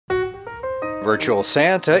Virtual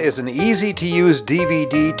Santa is an easy-to-use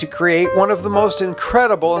DVD to create one of the most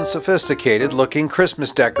incredible and sophisticated-looking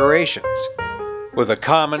Christmas decorations. With a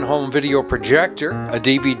common home video projector, a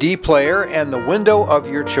DVD player, and the window of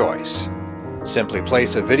your choice. Simply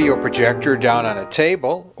place a video projector down on a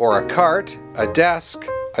table, or a cart, a desk,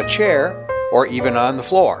 a chair, or even on the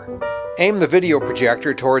floor. Aim the video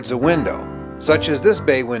projector towards a window, such as this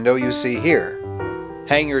bay window you see here.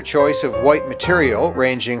 Hang your choice of white material,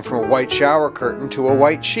 ranging from a white shower curtain to a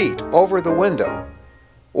white sheet, over the window.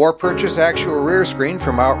 Or purchase actual rear screen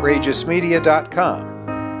from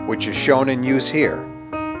outrageousmedia.com, which is shown in use here.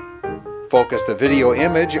 Focus the video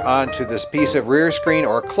image onto this piece of rear screen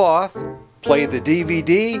or cloth, play the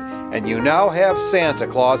DVD, and you now have Santa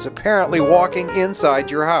Claus apparently walking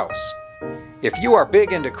inside your house. If you are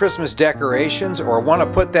big into Christmas decorations or want to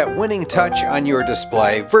put that winning touch on your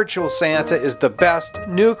display, Virtual Santa is the best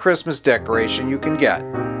new Christmas decoration you can get.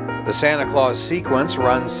 The Santa Claus sequence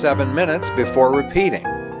runs 7 minutes before repeating.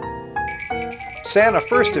 Santa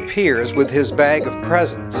first appears with his bag of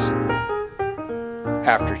presents.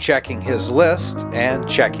 After checking his list and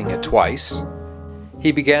checking it twice,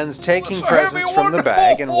 he begins taking presents from the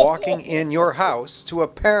bag and walking in your house to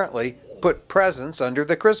apparently put presents under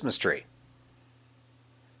the Christmas tree.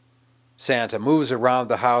 Santa moves around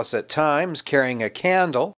the house at times carrying a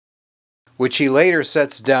candle, which he later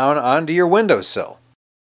sets down onto your windowsill.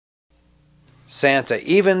 Santa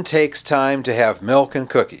even takes time to have milk and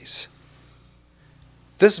cookies.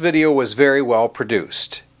 This video was very well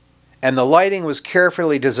produced, and the lighting was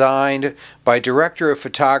carefully designed by Director of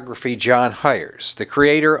Photography John Hyers, the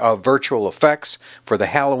creator of virtual effects for the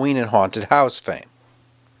Halloween and Haunted House fame.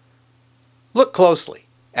 Look closely.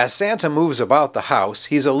 As Santa moves about the house,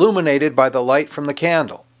 he's illuminated by the light from the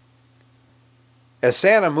candle. As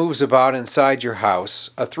Santa moves about inside your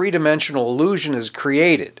house, a three-dimensional illusion is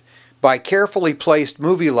created by carefully placed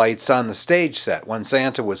movie lights on the stage set when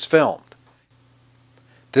Santa was filmed.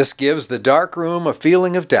 This gives the dark room a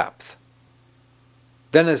feeling of depth.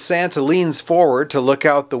 Then as Santa leans forward to look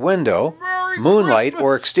out the window, moonlight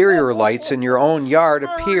or exterior lights in your own yard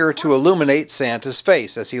appear to illuminate Santa's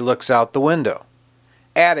face as he looks out the window,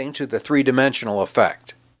 adding to the three-dimensional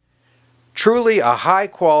effect. Truly a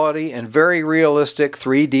high-quality and very realistic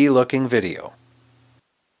 3D-looking video.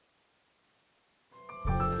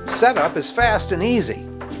 Setup is fast and easy.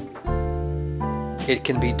 It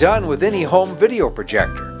can be done with any home video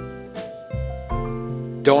projector.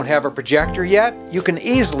 Don't have a projector yet? You can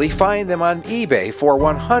easily find them on eBay for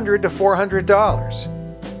 $100 to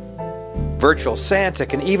 $400. Virtual Santa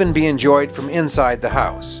can even be enjoyed from inside the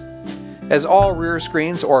house, as all rear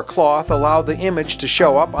screens or cloth allow the image to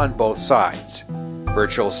show up on both sides.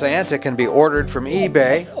 Virtual Santa can be ordered from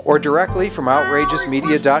eBay or directly from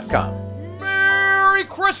outrageousmedia.com. Merry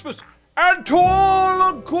Christmas and to all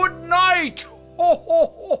a good night! Ho,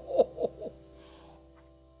 ho, ho.